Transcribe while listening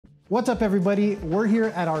What's up, everybody? We're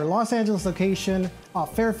here at our Los Angeles location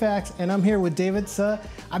off Fairfax, and I'm here with David Suh.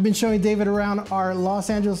 I've been showing David around our Los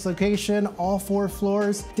Angeles location, all 4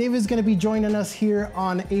 floors. David's gonna be joining us here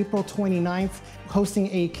on April 29th, hosting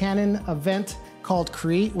a Canon event called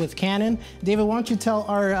Create with Canon. David, why don't you tell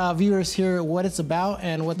our viewers here what it's about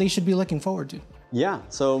and what they should be looking forward to? Yeah,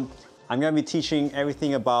 so I'm gonna be teaching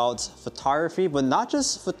everything about photography, but not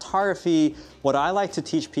just photography. What I like to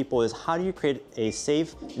teach people is how do you create a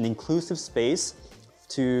safe and inclusive space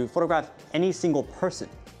to photograph any single person.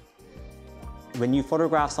 When you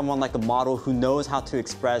photograph someone like a model who knows how to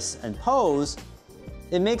express and pose,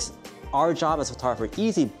 it makes our job as a photographer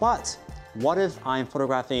easy, but what if I'm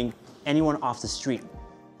photographing anyone off the street?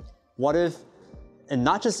 What if, and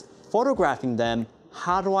not just photographing them,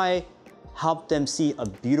 how do I help them see a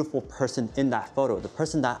beautiful person in that photo, the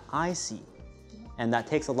person that I see? And that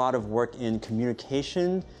takes a lot of work in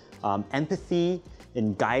communication, empathy,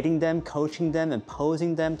 in guiding them, coaching them, and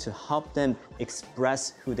posing them to help them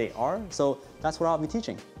express who they are. So that's what I'll be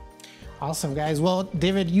teaching. Awesome, guys. Well,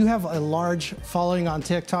 David, you have a large following on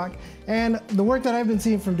TikTok, and the work that I've been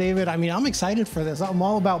seeing from David, I mean, I'm excited for this. I'm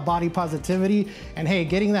all about body positivity and, hey,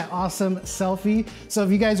 getting that awesome selfie. So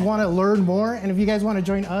if you guys want to learn more, and if you guys want to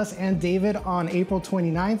join us and David on April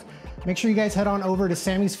 29th, make sure you guys head on over to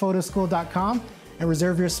samysphotoschool.com and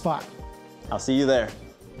reserve your spot. I'll see you there.